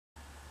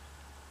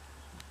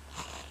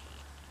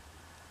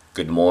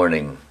Good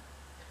morning.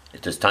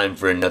 It is time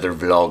for another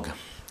vlog,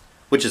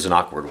 which is an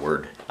awkward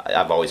word.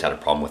 I've always had a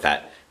problem with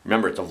that.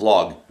 Remember, it's a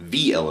vlog,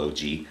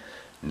 V-L-O-G,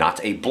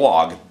 not a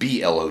blog,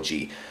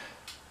 B-L-O-G.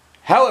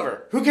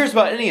 However, who cares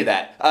about any of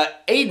that?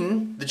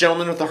 Aiden, the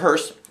gentleman with the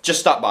hearse, just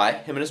stopped by,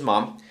 him and his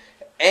mom,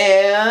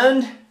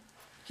 and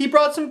he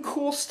brought some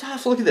cool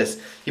stuff. Look at this.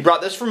 He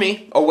brought this for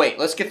me. Oh wait,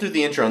 let's get through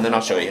the intro and then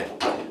I'll show you.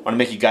 I want to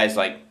make you guys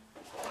like,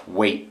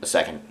 wait a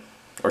second,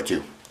 or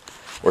two,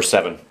 or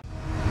seven.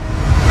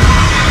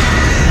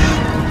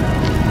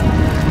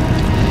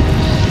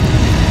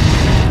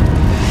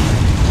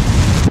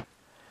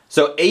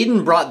 So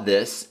Aiden brought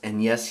this,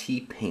 and yes, he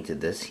painted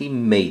this. He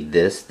made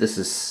this. This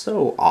is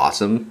so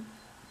awesome.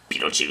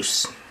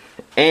 Beetlejuice.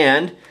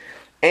 And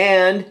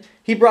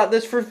he brought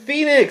this for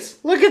Phoenix.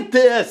 Look at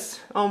this.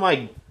 Oh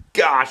my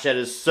gosh, that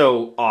is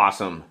so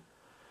awesome.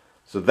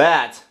 So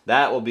that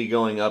will be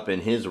going up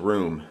in his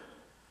room.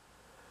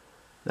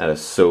 That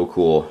is so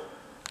cool.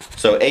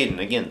 So Aiden,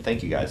 again,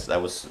 thank you guys.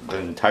 That was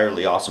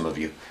entirely awesome of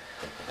you.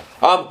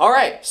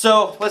 Alright,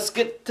 so let's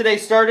get today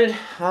started.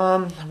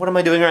 What am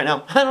I doing right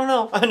now? I don't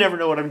know. I never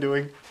know what I'm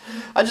doing.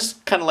 I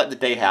just kind of let the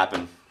day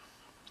happen.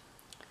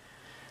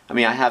 I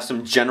mean, I have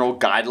some general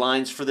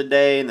guidelines for the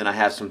day, and then I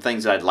have some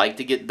things that I'd like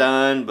to get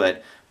done,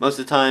 but most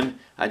of the time,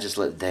 I just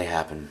let the day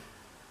happen.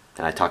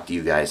 And I talk to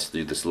you guys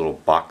through this little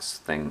box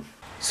thing.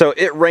 So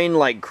it rained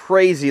like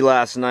crazy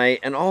last night,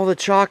 and all the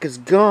chalk is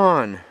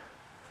gone.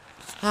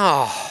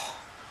 Oh,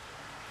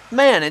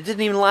 man, it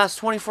didn't even last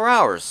 24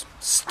 hours.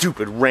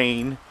 Stupid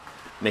rain.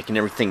 Making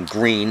everything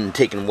green and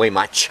taking away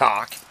my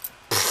chalk.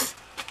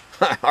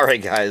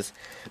 Alright guys,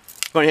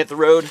 gonna hit the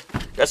road.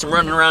 Got some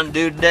running around to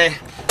do today.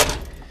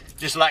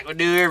 Just like we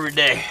do every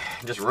day.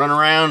 Just run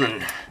around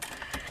and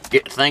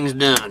get things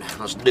done.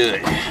 Let's do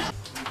it.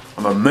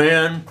 I'm a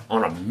man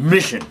on a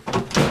mission.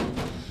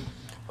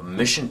 A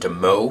mission to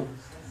mow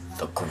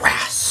the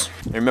grass.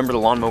 I remember the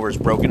lawnmower is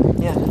broken.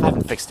 Yeah, I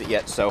haven't fixed it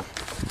yet, so.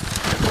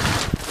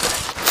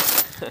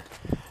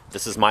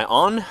 This is my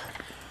on.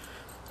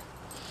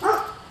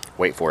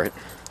 Wait for it.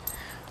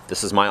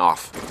 This is my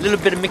off. A little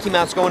bit of Mickey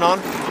Mouse going on.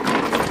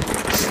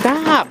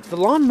 Stop! The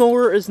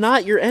lawnmower is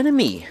not your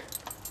enemy.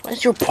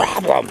 What's your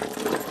problem?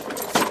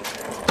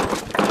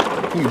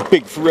 You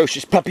big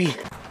ferocious puppy.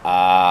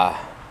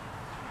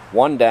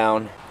 One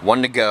down,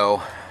 one to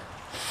go.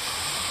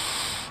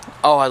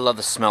 Oh, I love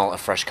the smell of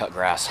fresh cut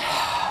grass.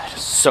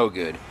 It's so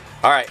good.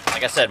 Alright,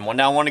 like I said, one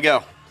down, one to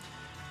go.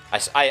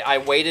 I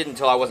waited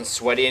until I wasn't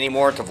sweaty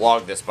anymore to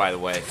vlog this, by the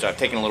way, so I've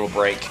taken a little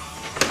break.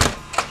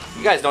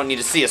 You guys don't need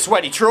to see a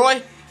sweaty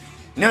Troy.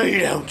 No, you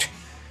don't.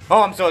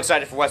 Oh, I'm so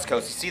excited for West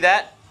Coast. You see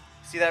that?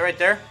 See that right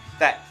there?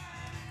 That.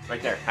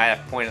 Right there. I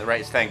have to point at the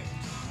right thing.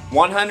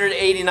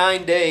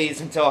 189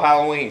 days until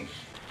Halloween.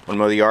 Want to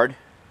mow the yard?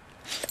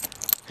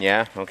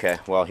 Yeah? Okay.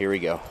 Well, here we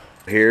go.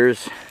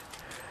 Here's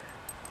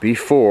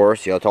before.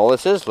 See how tall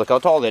this is? Look how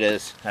tall it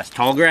is. That's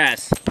tall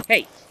grass.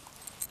 Hey.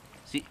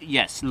 See?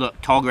 Yes,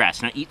 look. Tall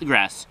grass. Now eat the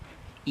grass.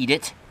 Eat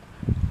it.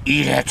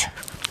 Eat it.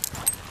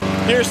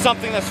 Here's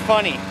something that's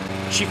funny.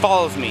 She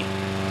follows me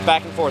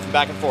back and forth and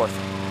back and forth.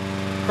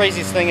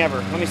 Craziest thing ever.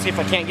 Let me see if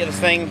I can't get this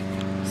thing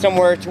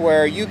somewhere to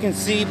where you can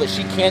see, but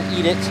she can't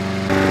eat it.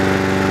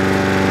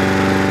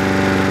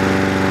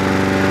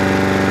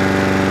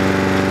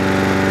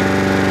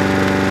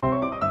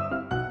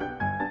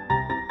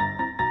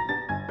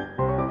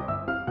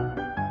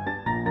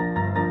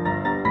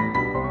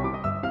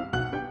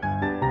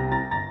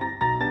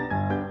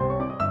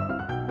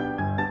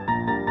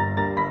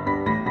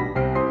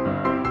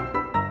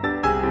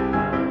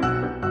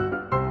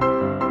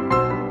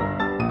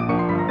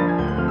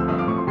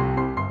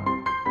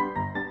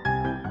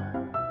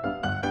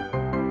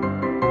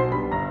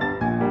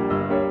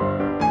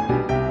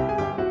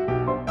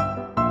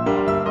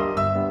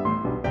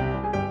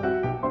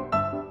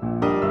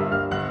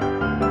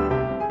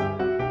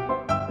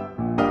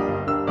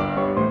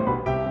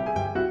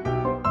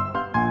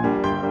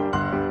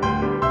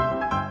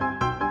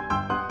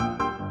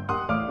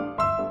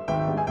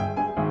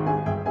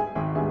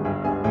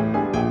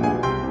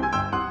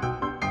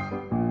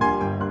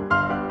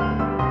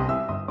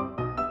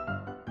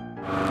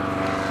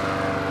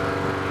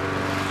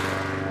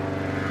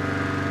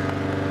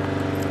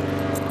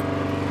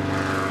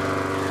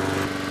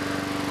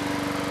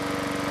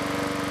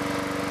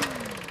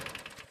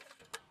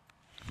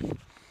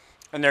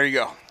 And there you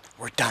go.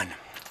 We're done.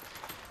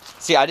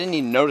 See, I didn't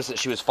even notice that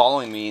she was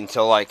following me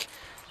until like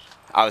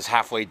I was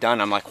halfway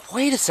done. I'm like,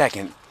 wait a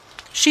second.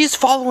 She's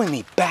following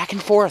me back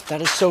and forth.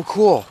 That is so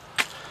cool.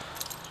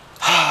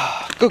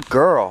 Good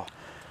girl.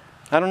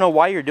 I don't know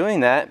why you're doing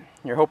that.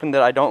 You're hoping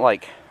that I don't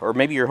like, or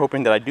maybe you're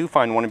hoping that I do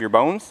find one of your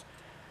bones.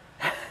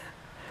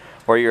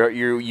 Or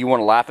you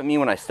want to laugh at me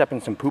when I step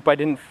in some poop I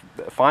didn't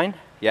find?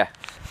 Yeah.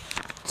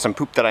 Some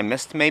poop that I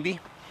missed, maybe?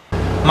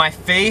 My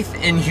faith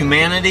in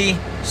humanity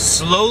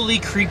slowly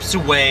creeps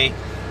away,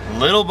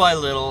 little by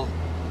little,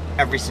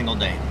 every single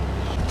day.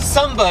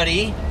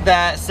 Somebody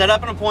that set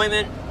up an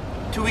appointment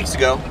 2 weeks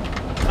ago,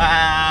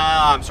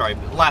 I'm sorry,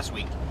 last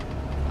week,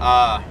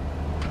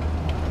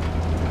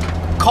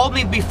 called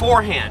me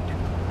beforehand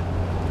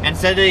and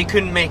said that he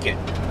couldn't make it.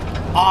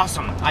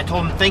 Awesome. I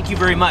told him thank you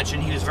very much,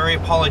 and he was very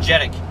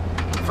apologetic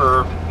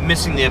for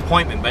missing the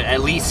appointment, but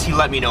at least he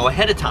let me know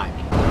ahead of time.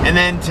 And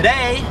then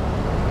today,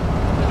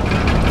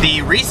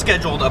 the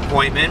rescheduled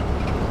appointment,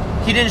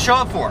 he didn't show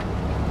up for.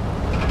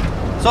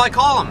 So I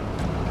call him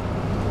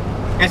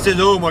and says,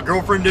 oh, my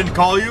girlfriend didn't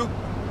call you?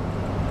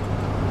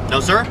 No,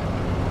 sir?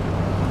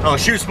 Oh,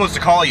 she was supposed to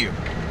call you.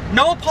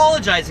 No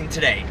apologizing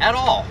today at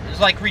all. It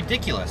was like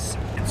ridiculous.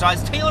 And so I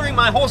was tailoring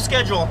my whole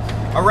schedule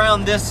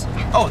around this.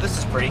 Oh, this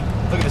is pretty.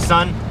 Look at the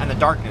sun and the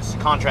darkness,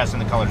 contrast in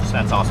the colors.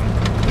 That's awesome.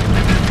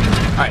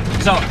 All right,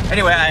 so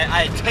anyway,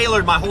 I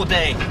tailored my whole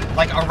day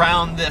like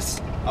around this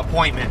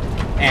appointment,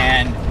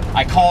 and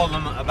I called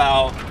him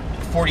about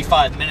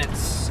 45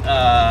 minutes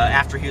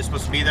after he was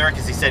supposed to be there,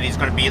 because he said he's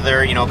going to be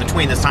there, you know,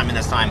 between this time and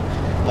this time,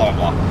 blah,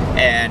 blah, blah.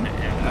 And,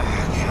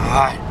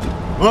 God.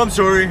 Well, I'm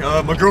sorry,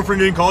 my girlfriend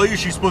didn't call you,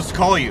 she's supposed to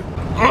call you.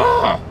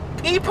 Ugh,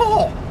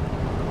 people!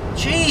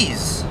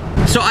 Jeez.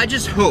 So I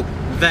just hope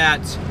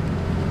that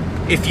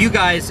if you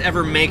guys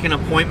ever make an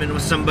appointment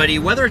with somebody,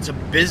 whether it's a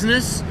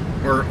business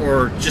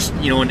or just,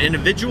 you know, an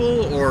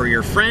individual or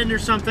your friend or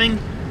something,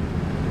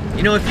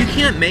 you know, if you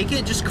can't make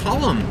it, just call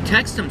them,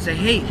 text them, say,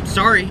 hey,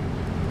 sorry,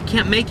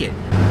 can't make it.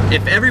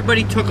 If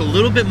everybody took a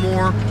little bit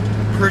more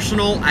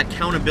personal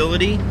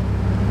accountability,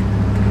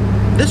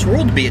 this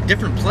world would be a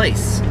different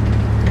place.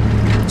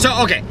 So,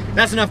 okay,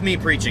 that's enough me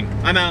preaching.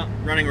 I'm out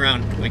running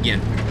around again.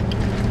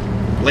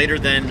 Later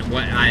than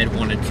what I had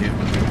wanted to.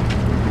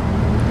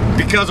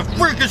 Because of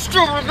freaking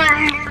stupid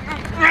things.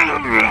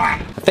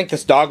 I think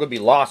this dog would be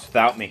lost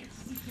without me.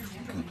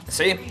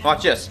 See?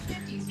 Watch this.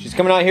 She's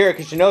coming out here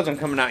because she knows I'm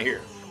coming out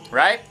here.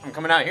 Right? I'm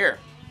coming out here.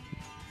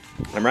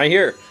 I'm right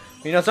here.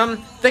 You know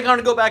something? I think I'm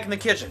gonna go back in the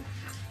kitchen.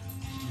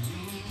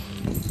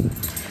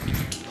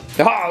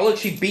 Oh, look,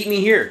 she beat me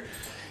here.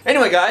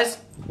 Anyway, guys,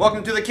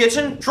 welcome to the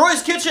kitchen.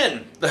 Troy's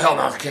kitchen. The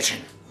Hellmouth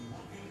kitchen.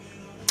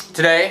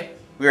 Today,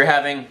 we are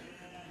having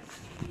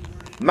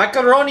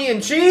macaroni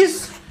and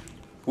cheese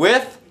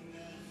with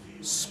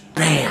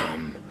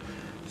Spam.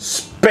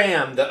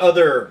 Spam, the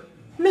other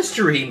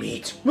mystery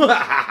meat.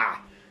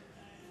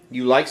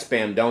 You like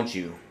Spam, don't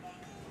you?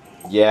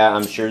 Yeah,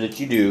 I'm sure that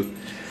you do.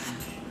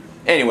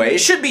 Anyway, it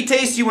should be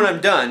tasty when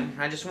I'm done.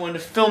 I just wanted to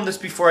film this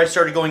before I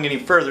started going any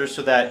further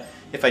so that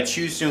if I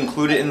choose to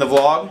include it in the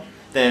vlog,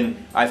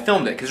 then I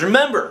filmed it. Because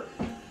remember,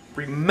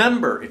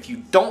 if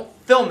you don't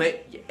film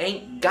it, you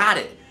ain't got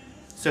it.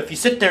 So if you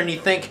sit there and you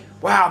think,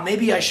 wow,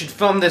 maybe I should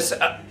film this,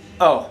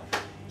 oh,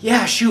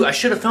 yeah, shoot, I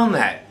should have filmed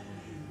that.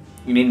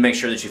 You need to make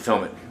sure that you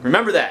film it.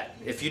 Remember that.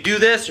 If you do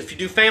this, or if you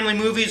do family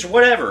movies or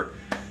whatever,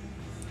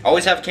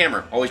 always have a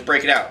camera, always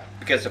break it out.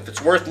 Because if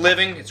it's worth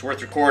living, it's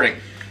worth recording.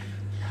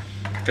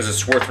 Because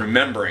it's worth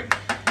remembering.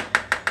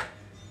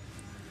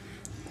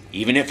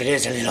 Even if it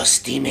is a little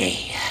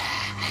steamy.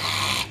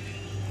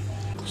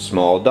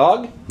 Small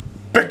dog,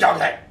 big dog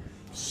head.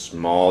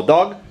 Small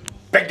dog,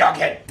 big dog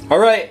head.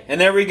 Alright,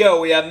 and there we go.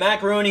 We have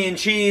macaroni and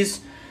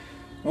cheese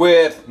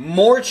with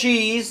more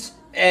cheese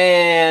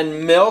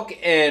and milk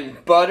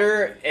and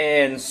butter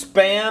and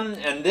Spam.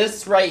 And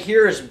this right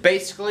here is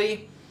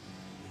basically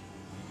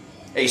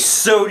a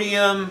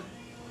sodium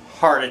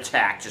heart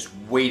attack just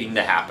waiting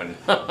to happen.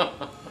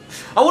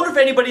 I wonder if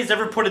anybody's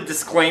ever put a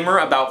disclaimer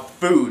about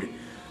food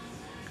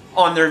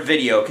on their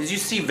video, because you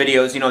see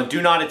videos, you know,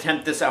 do not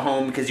attempt this at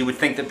home, because you would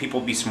think that people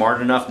would be smart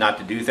enough not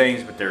to do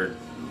things, but they're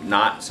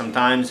not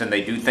sometimes, and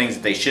they do things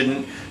that they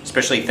shouldn't,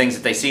 especially things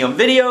that they see on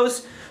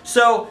videos.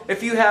 So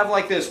if you have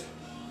like this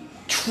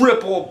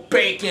triple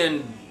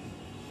bacon,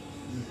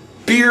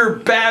 beer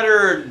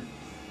battered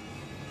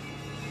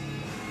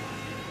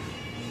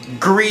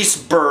grease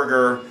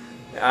burger,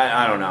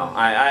 I don't know.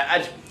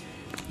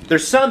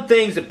 There's some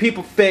things that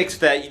people fix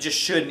that you just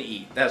shouldn't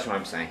eat. That's what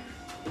I'm saying.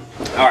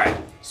 Alright,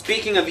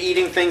 speaking of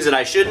eating things that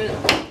I shouldn't,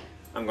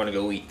 I'm gonna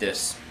go eat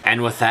this.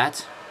 And with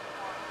that,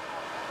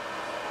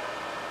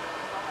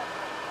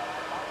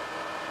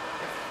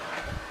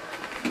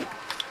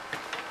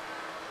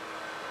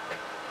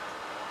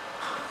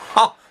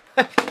 oh,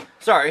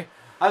 sorry.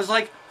 I was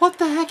like, what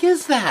the heck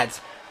is that?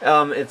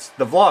 It's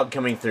the vlog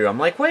coming through. I'm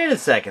like, wait a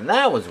second,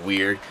 that was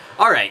weird.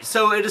 Alright,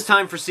 so it is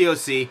time for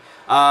COC.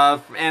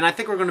 And I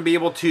think we're gonna be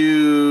able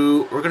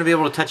to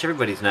touch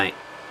everybody's night.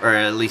 Or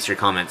at least your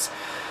comments.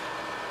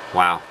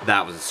 Wow,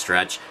 that was a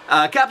stretch.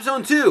 Cap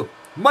Zone 2,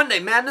 Monday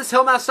Madness,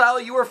 Hellmouth Style,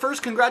 you are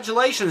first.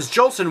 Congratulations,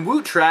 Jolson,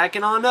 Woot Track,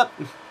 and on up.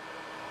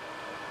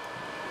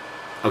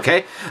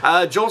 Okay,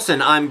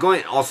 Jolson, I'm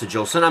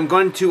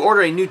going to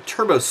order a new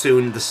turbo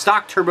soon. The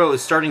stock turbo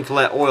is starting to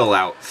let oil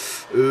out.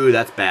 Ooh,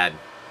 that's bad.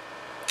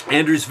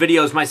 Andrew's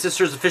videos, my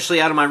sister's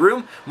officially out of my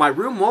room. My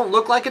room won't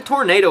look like a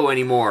tornado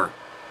anymore.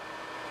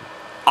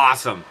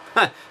 Awesome.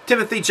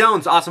 Timothy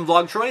Jones, awesome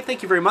vlog, Troy.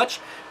 Thank you very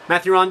much.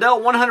 Matthew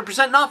Rondell,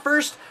 100% not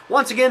first.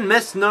 Once again,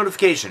 missed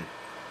notification.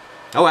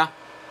 Oh well.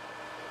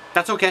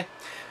 That's okay.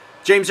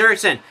 James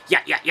Erickson, yeah.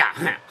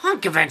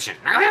 Hunt convention.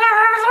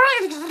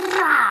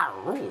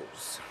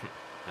 Rules.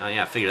 Oh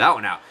yeah, figure that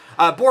one out.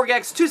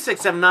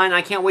 Borgex2679,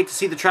 I can't wait to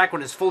see the track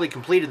when it's fully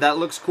completed. That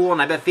looks cool,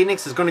 and I bet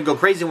Phoenix is going to go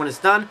crazy when it's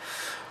done.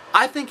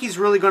 I think he's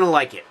really going to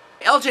like it.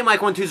 LJ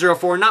Mike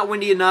 1204, not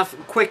windy enough.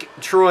 Quick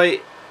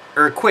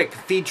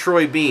feed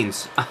Troy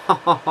beans.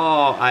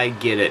 Oh, I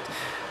get it.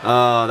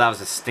 Oh, that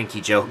was a stinky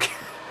joke.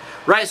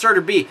 Right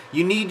Starter B,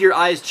 you need your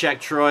eyes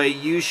checked, Troy.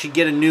 You should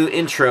get a new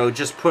intro.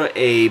 Just put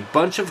a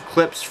bunch of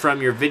clips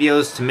from your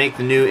videos to make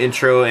the new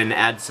intro and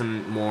add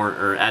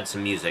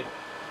some music.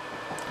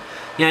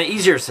 Yeah,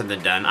 easier said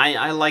than done.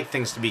 I like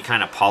things to be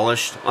kind of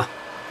polished.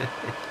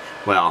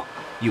 Well,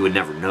 you would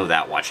never know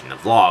that watching the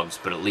vlogs,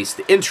 but at least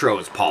the intro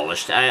is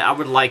polished. I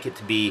would like it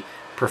to be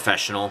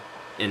professional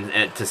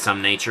to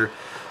some nature.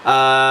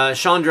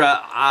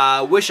 Chandra,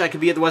 I wish I could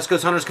be at the West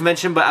Coast Hunters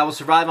Convention, but I will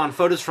survive on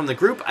photos from the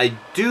group. I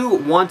do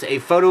want a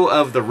photo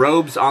of the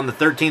robes on the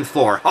 13th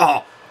floor.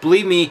 Oh,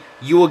 believe me,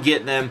 you will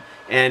get them.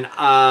 And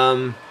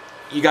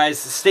you guys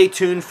stay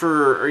tuned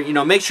for,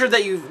 make sure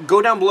that you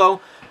go down below,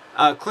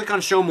 click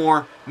on Show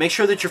More, make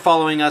sure that you're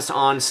following us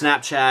on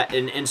Snapchat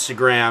and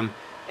Instagram,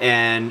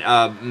 and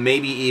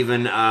maybe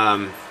even,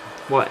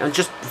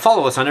 just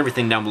follow us on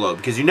everything down below,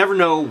 because you never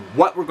know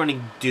what we're going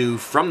to do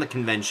from the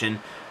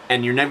convention,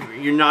 and you're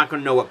not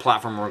going to know what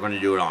platform we're going to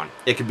do it on.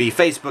 It could be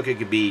Facebook, it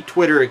could be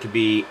Twitter, it could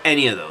be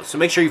any of those. So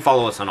make sure you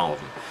follow us on all of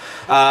them.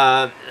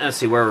 Let's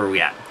see, where were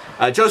we at?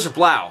 Joseph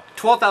Blau,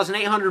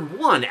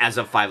 12,801 as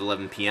of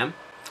 5:11 p.m.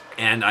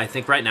 And I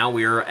think right now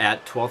we are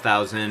at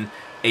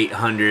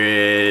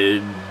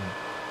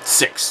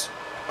 12,806,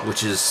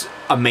 which is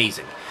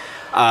amazing.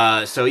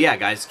 So yeah,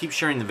 guys, keep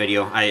sharing the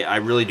video. I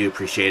really do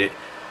appreciate it.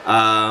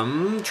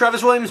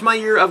 Travis Williams, my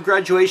year of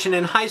graduation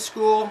in high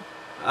school.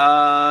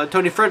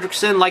 Tony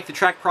Fredrickson, like the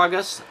track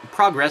progress.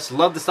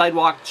 Love the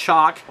sidewalk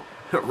chalk.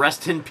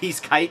 Rest in peace,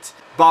 Kite.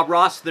 Bob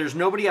Ross, there's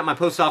nobody at my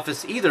post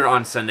office either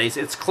on Sundays.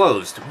 It's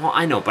closed. Well,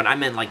 I know, but I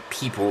meant like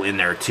people in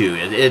there too.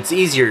 It's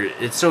easier.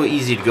 It's so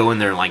easy to go in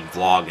there and like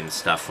vlog and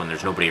stuff when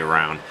there's nobody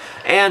around.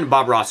 And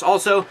Bob Ross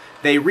also,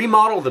 they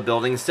remodel the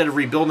building instead of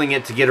rebuilding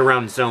it to get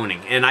around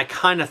zoning. And I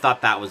kind of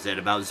thought that was it,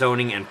 about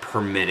zoning and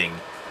permitting.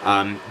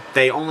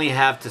 They only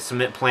have to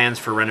submit plans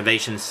for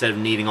renovation instead of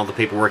needing all the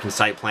paperwork and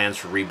site plans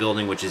for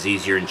rebuilding, which is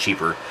easier and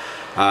cheaper.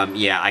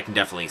 Yeah, I can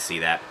definitely see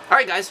that.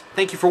 Alright guys,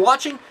 thank you for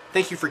watching.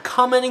 Thank you for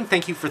commenting.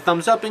 Thank you for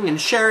thumbs upping and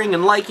sharing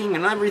and liking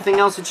and everything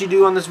else that you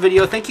do on this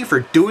video. Thank you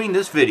for doing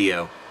this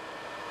video.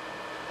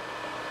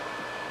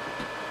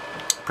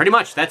 Pretty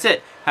much, that's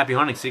it. Happy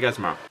hunting. See you guys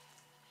tomorrow.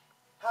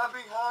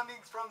 Happy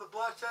huntings from the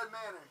Bloodshed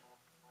Manor.